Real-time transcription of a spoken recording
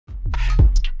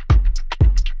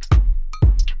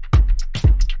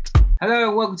Hello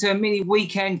and welcome to a mini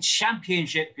weekend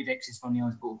championship predictions from the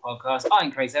On Sport podcast.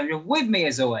 I'm Craig Sandra. With me,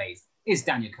 as always, is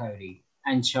Daniel Cody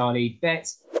and Charlie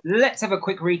Betts. Let's have a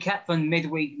quick recap from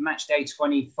midweek matchday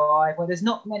 25, where there's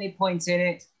not many points in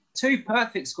it. Two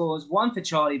perfect scores, one for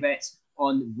Charlie Betts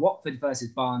on Watford versus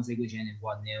Barnsley, which ended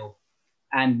 1-0.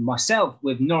 And myself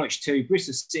with Norwich 2,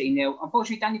 Bristol City 0.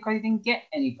 Unfortunately, Daniel Cody didn't get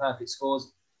any perfect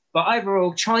scores. But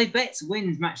overall, Charlie Betts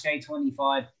wins matchday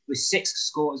 25 with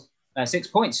 6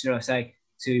 points, should I say,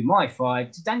 to my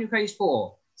 5, to Daniel Cody's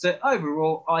 4. So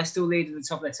overall, I still lead at the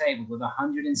top of the table with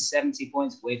 170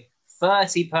 points with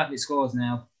 30 perfect scores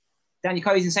now. Daniel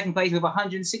Cody's in second place with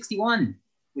 161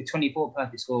 with 24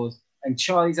 perfect scores. And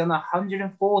Charlie's on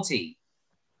 140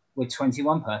 with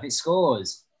 21 perfect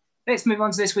scores. Let's move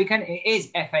on to this weekend. It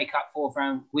is FA Cup fourth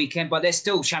round weekend, but there's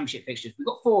still championship fixtures. We've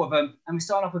got 4 of them, and we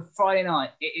start off with Friday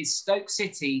night. It is Stoke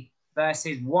City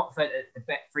versus Watford at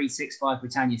the Bet365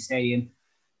 Britannia Stadium.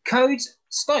 Codes,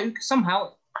 Stoke,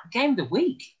 somehow, game of the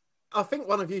week. I think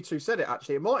one of you two said it,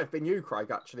 actually. It might have been you,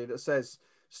 Craig, actually, that says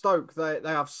Stoke, they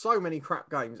have so many crap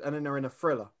games and then they're in a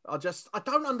thriller. I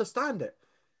don't understand it.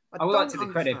 I would like to take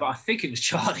the credit, but I think it was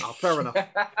Charlie. Oh, fair enough.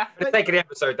 For the sake of the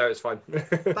episode, though, it's fine.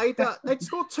 They'd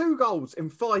scored 2 goals in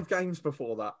 5 games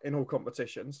before that in all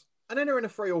competitions, and then they're in a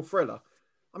 3-3 thriller.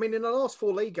 I mean, in the last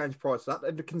 4 league games prior to that,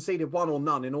 they'd conceded 1 or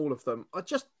none in all of them. I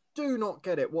just do not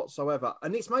get it whatsoever.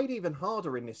 And it's made even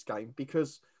harder in this game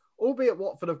because, albeit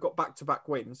Watford have got back-to-back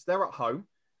wins, they're at home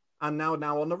and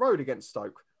now on the road against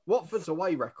Stoke. Watford's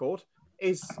away record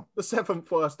is the 7th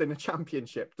worst in the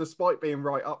Championship, despite being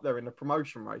right up there in the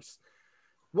promotion race.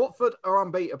 Watford are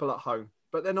unbeatable at home,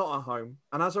 but they're not at home.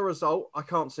 And as a result, I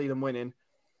can't see them winning.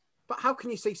 But how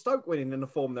can you see Stoke winning in the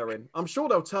form they're in? I'm sure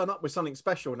they'll turn up with something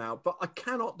special now, but I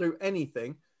cannot do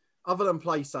anything other than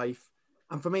play safe.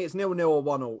 And for me, it's 0-0 or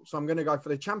 1-0. So I'm going to go for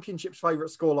the Championship's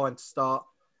favourite scoreline to start.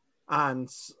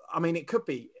 And I mean, it could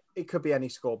be any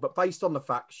score, but based on the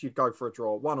facts, you'd go for a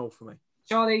draw. 1-0 for me.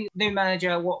 Charlie, new manager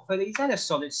at Watford, he's had a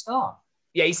solid start.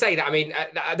 Yeah, you say that. I mean,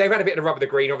 they've had a bit of the rub of the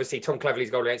green. Obviously, Tom Cleverley's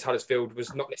goal against Huddersfield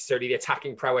was not necessarily the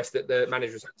attacking prowess that the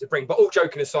manager was to bring. But all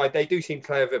joking aside, they do seem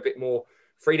to have a bit more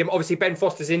freedom. Obviously, Ben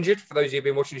Foster's injured, for those of you who've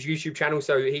been watching his YouTube channel.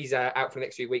 So he's out for the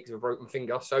next few weeks with a broken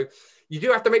finger. So you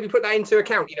do have to maybe put that into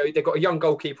account. You know, they've got a young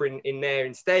goalkeeper in there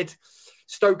instead.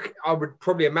 Stoke, I would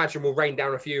probably imagine, will rain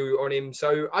down a few on him.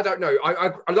 So I don't know.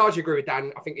 I largely agree with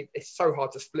Dan. I think it's so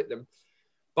hard to split them.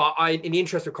 But in the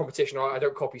interest of competition, I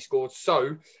don't copy scores.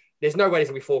 So there's no way there's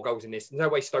going to be 4 goals in this. There's no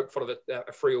way Stoke followed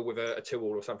a 3-0 with a 2-2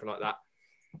 or something like that.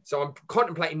 So I'm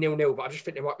contemplating 0-0, but I just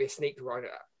think there might be a sneak right.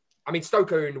 I mean,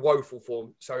 Stoke are in woeful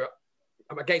form. So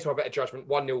I'm against my better judgment.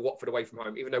 1-0 Watford away from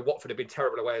home, even though Watford have been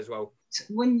terrible away as well.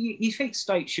 When you think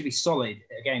Stoke should be solid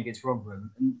again against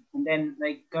Rotherham, and then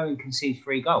they go and concede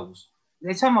 3 goals.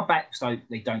 They turn my back, Stoke,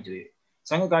 they don't do it.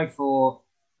 So I'm going to go for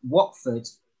Watford,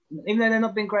 even though they've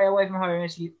not been great away from home,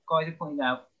 as you guys have pointed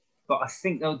out, but I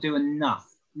think they'll do enough.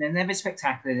 And they're never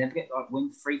spectacular. They never get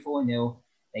win 3-4-0.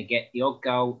 They get the odd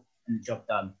goal and the job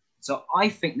done. So I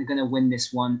think they're going to win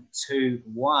this one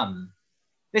 2-1.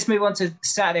 Let's move on to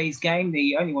Saturday's game,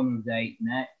 the only one of the day in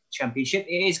that championship.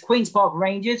 It is Queen's Park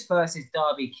Rangers versus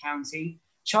Derby County.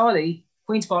 Charlie,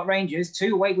 Queen's Park Rangers,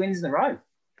 2 away wins in a row.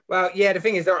 Well, yeah, the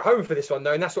thing is they're at home for this one,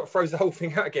 though, and that's what throws the whole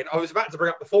thing out again. I was about to bring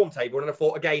up the form table, and I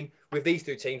thought, again, with these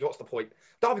 2 teams, what's the point?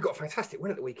 Derby got a fantastic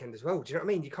win at the weekend as well. Do you know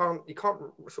what I mean? You can't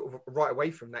sort of right away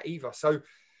from that either. So,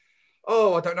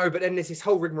 I don't know. But then there's this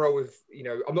whole rigmarole of,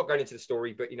 I'm not going into the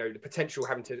story, but, the potential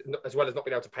having to, as well as not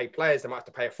being able to pay players, they might have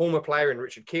to pay a former player in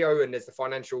Richard Keogh, and there's the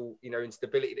financial,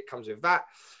 instability that comes with that.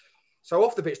 So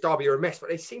off the pitch, Derby are a mess, but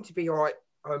they seem to be all right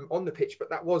on the pitch. But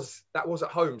that was at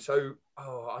home. So,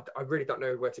 I really don't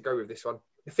know where to go with this one.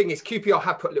 The thing is, QPR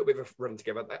have put a little bit of a run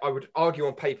together. I would argue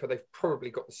on paper they've probably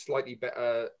got the slightly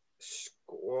better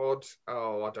squad.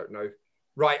 I don't know.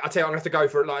 Right, I tell you, I'm going to have to go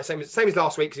for it. Same as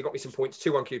last week because he got me some points.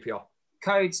 2-1 QPR.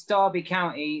 Codes, Derby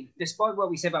County. Despite what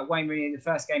we said about Wayne Rooney in the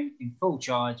first game in full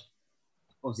charge,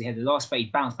 obviously had the loss, but he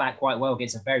bounced back quite well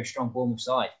against a very strong Bournemouth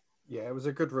side. Yeah, it was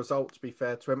a good result, to be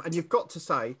fair to him. And you've got to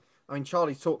say, I mean,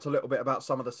 Charlie talked a little bit about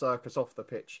some of the circus off the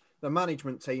pitch. The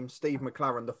management team, Steve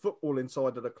McLaren, the football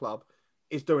inside of the club,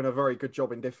 is doing a very good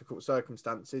job in difficult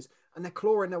circumstances, and they're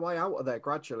clawing their way out of there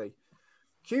gradually.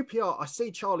 QPR, I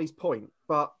see Charlie's point,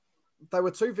 but there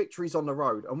were 2 victories on the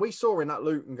road, and we saw in that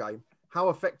Luton game how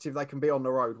effective they can be on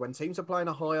the road. When teams are playing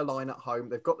a higher line at home,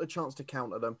 they've got the chance to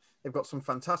counter them. They've got some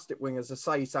fantastic wingers.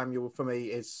 Asai Samuel, for me,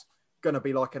 is going to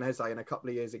be like an Eze in a couple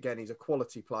of years again. He's a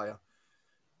quality player.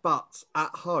 But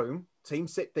at home,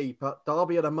 teams sit deeper.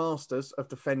 Derby are the masters of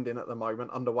defending at the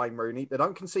moment under Wayne Rooney. They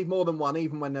don't concede more than 1,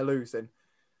 even when they're losing.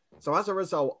 So as a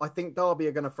result, I think Derby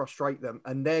are going to frustrate them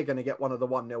and they're going to get one of the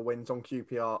 1-0 wins on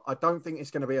QPR. I don't think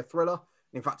it's going to be a thriller.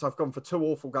 In fact, I've gone for 2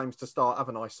 awful games to start,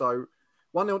 haven't I? So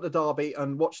 1-0 to Derby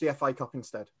and watch the FA Cup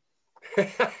instead. I'm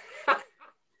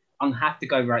going to have to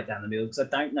go right down the middle because I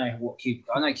don't know what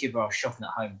I know QPR are shocking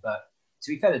at home, but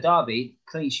to be fair to Derby,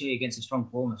 clean sheet against a strong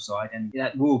Bournemouth side, and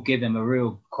that will give them a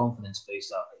real confidence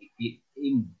boost,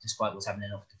 even despite what's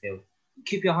happening off the field.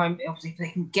 QPR home, obviously, if they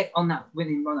can get on that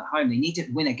winning run at home, they need to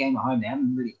win a game at home. They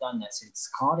haven't really done that since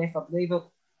Cardiff, I believe, a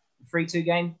 3-2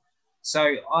 game.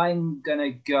 So I'm going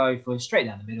to go for straight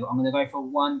down the middle. I'm going to go for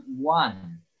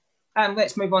 1-1. And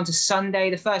let's move on to Sunday,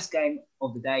 the first game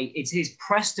of the day. It is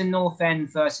Preston North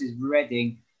End versus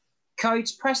Reading.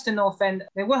 Coach, Preston North End,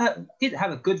 they did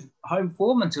have a good home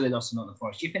form until they lost to Nottingham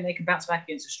Forest. Do you think they can bounce back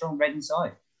against a strong Reading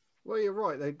side? Well, you're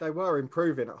right. They were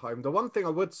improving at home. The one thing I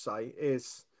would say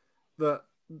is that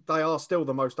they are still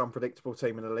the most unpredictable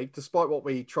team in the league, despite what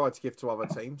we tried to give to other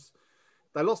teams.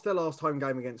 They lost their last home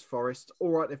game against Forest. All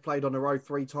right, they've played on the road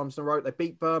 3 times in a row. They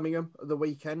beat Birmingham at the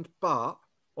weekend,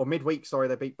 midweek,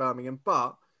 they beat Birmingham,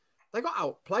 but they got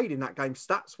outplayed in that game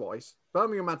stats-wise.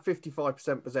 Birmingham had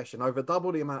 55% possession, over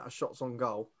double the amount of shots on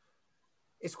goal.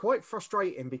 It's quite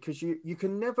frustrating because you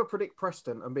can never predict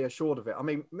Preston and be assured of it. I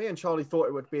mean, me and Charlie thought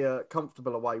it would be a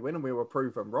comfortable away win and we were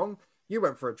proven wrong. You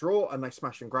went for a draw and they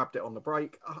smashed and grabbed it on the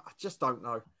break. I just don't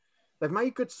know. They've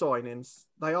made good signings.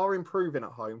 They are improving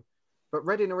at home. But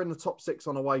Reading are in the top 6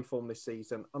 on away form this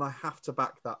season. And I have to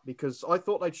back that because I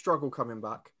thought they'd struggle coming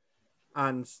back.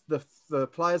 And the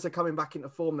players are coming back into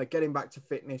form. They're getting back to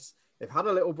fitness. They've had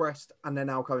a little rest and they're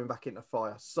now coming back into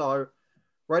fire. So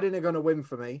Reading are going to win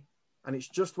for me. And it's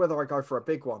just whether I go for a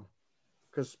big one.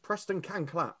 Because Preston can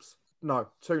collapse. No,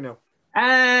 2-0.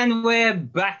 And we're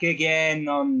back again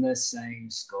on the same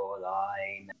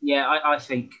scoreline. Yeah, I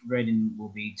think Reading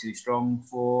will be too strong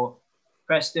for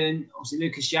Preston. Obviously,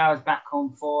 Lucas Jower's back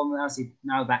on form. Obviously,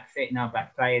 now back fit, now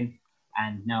back playing,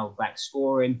 and now back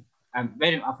scoring. I think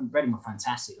Reading were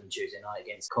fantastic on Tuesday night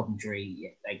against Coventry.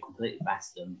 Yeah, they completely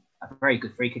battered them. A very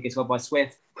good free kick as well by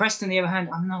Swift. Preston, on the other hand,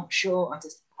 I'm not sure.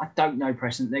 I don't know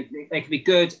Preston. They could be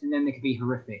good and then they could be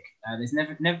horrific. There's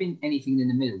never been anything in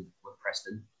the middle with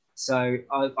Preston. So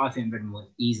I think Reading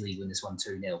will easily win this one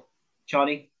 2-0.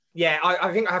 Charlie? Yeah,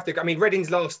 I think I have to. I mean,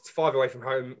 Reading's last 5 away from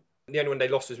home. The only one they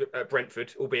lost was at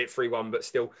Brentford, albeit 3-1, but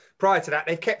still. Prior to that,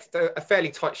 they've kept a fairly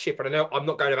tight ship. And I know I'm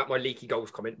not going about my leaky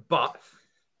goals comment, but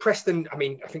Preston, I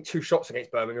mean, I think 2 shots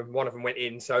against Birmingham, one of them went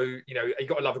in. So, you know, you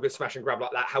got to love a good smash and grab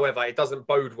like that. However, it doesn't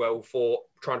bode well for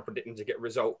trying to predict them to get a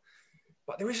result.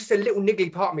 But there is just a little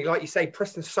niggly part of me, like you say,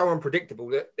 Preston's so unpredictable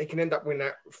that they can end up winning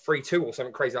that 3-2 or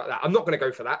something crazy like that. I'm not going to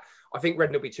go for that. I think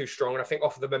Reading will be too strong. And I think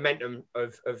off of the momentum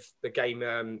of the game,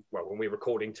 when we were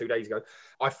recording 2 days ago,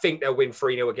 I think they'll win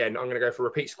 3-0 again. I'm going to go for a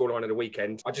repeat scoreline of the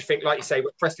weekend. I just think, like you say,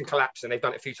 with Preston collapse, and they've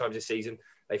done it a few times this season,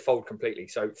 they fold completely.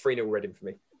 So 3-0 Reading for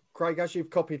me. Craig, as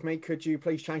you've copied me, could you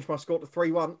please change my score to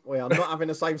 3-1? We are not having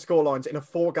the same scorelines in a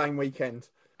 4-game weekend.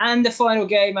 And the final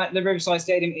game at the Riverside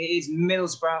Stadium is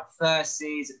Middlesbrough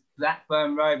versus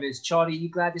Blackburn Rovers. Charlie, are you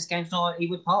glad this game's not at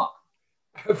Ewood Park?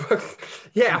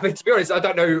 Yeah, I mean, to be honest, I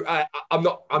don't know. I'm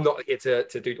not here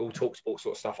to do all talk sports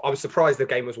sort of stuff. I was surprised the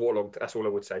game was waterlogged. That's all I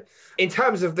would say. In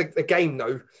terms of the game,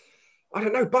 though, I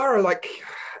don't know. Borough,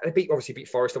 they obviously beat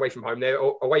Forest away from home. Their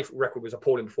away record was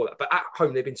appalling before that. But at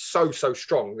home, they've been so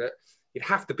strong that you'd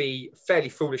have to be a fairly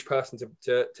foolish person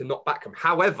to not back them.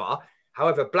 However,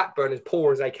 Blackburn, as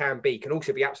poor as they can be,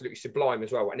 also be absolutely sublime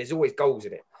as well. And there's always goals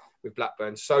in it with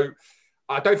Blackburn. So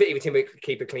I don't think either team will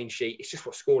keep a clean sheet. It's just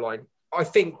what scoreline. I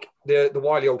think the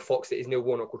wily old fox that is Neil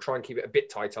Warnock will try and keep it a bit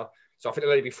tighter. So I think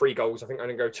there'll only be 3 goals. I think I'm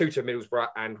going to go 2 to Middlesbrough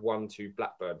and 1 to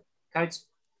Blackburn. Coach?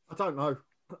 I don't know.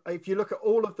 If you look at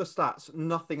all of the stats,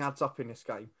 nothing adds up in this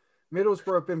game.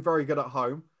 Middlesbrough have been very good at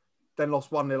home, then lost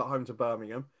 1-0 at home to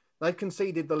Birmingham. They've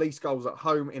conceded the least goals at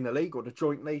home in the league, or the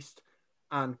joint least.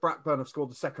 And Blackburn have scored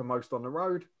the second most on the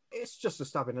road. It's just a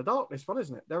stab in the dark, this one,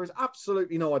 isn't it? There is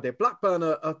absolutely no idea. Blackburn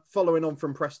are following on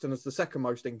from Preston as the second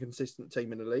most inconsistent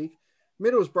team in the league.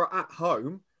 Middlesbrough at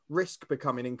home risk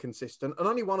becoming inconsistent, and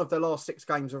only one of their last 6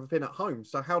 games have been at home.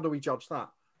 So how do we judge that?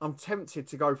 I'm tempted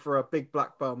to go for a big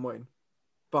Blackburn win,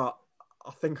 but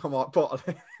I think I might bottle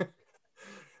it.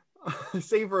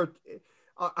 It's either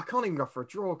I can't even go for a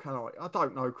draw, can I? I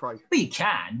don't know, Craig. But you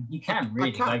can. You can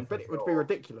really go for but a it draw. would be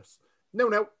ridiculous.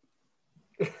 0-0.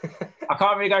 I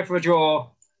can't really go for a draw,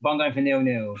 but I'm going for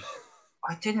 0-0.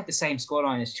 I didn't have the same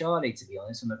scoreline as Charlie, to be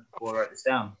honest, before I wrote this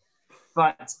down.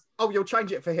 But you'll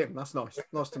change it for him. That's nice.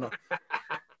 Nice to know.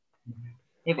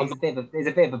 There's a bit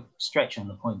of a stretch on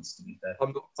the points, to be fair.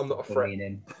 I'm not a threat.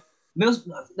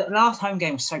 The last home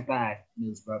game was so bad,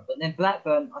 Middlesbrough, but then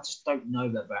Blackburn, I just don't know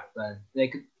about Blackburn. They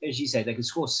could, as you said, they could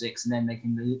score 6 and then they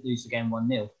can lose the game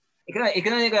 1-0. It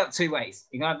can only go up two ways.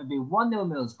 It can either be 1-0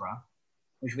 Middlesbrough,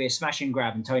 which would be a smash and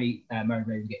grab and Tony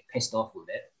Mowbray would get pissed off with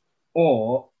it,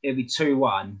 or it'll be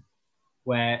 2-1,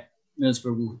 where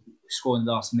Middlesbrough will score in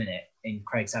the last minute in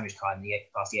Craig Savage time,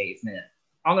 past the 80th minute.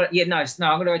 I'm gonna go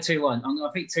 2-1.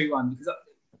 I think 2-1 because,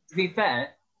 to be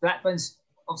fair, Blackburn's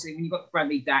obviously when you've got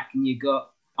Bradley Dack and you've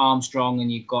got Armstrong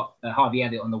and you've got Harvey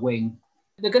Elliott on the wing,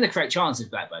 they're going to create chances.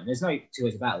 Blackburn, there's no two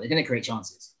ways about it. They're going to create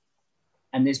chances,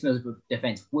 and this Middlesbrough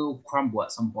defence will crumble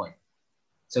at some point.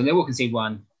 So they will concede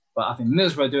 1, but I think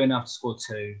Middlesbrough do enough to score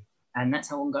 2, and that's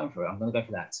how I'm going for it. I'm going to go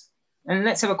for that. And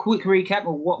let's have a quick recap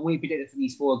of what we predicted for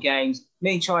these 4 games.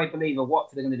 Me and Charlie believe that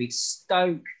Watford are going to beat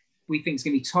Stoke. We think it's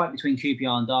going to be tight between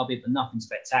QPR and Derby, but nothing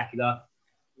spectacular.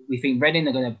 We think Reading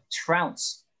are going to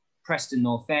trounce Preston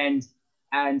North End,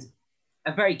 and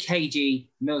a very cagey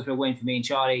Middlesbrough win for me and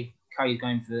Charlie. Curry's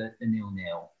going for the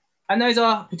 0-0. And those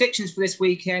are predictions for this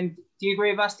weekend. Do you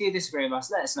agree with us? Do you disagree with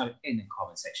us? Let us know in the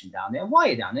comment section down there. And while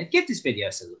you're down there, give this video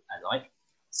a like.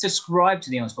 Subscribe to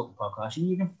the Honest Football Podcast, and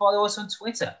you can follow us on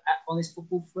Twitter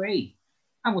 @HonestFootball3.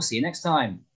 And we'll see you next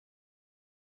time.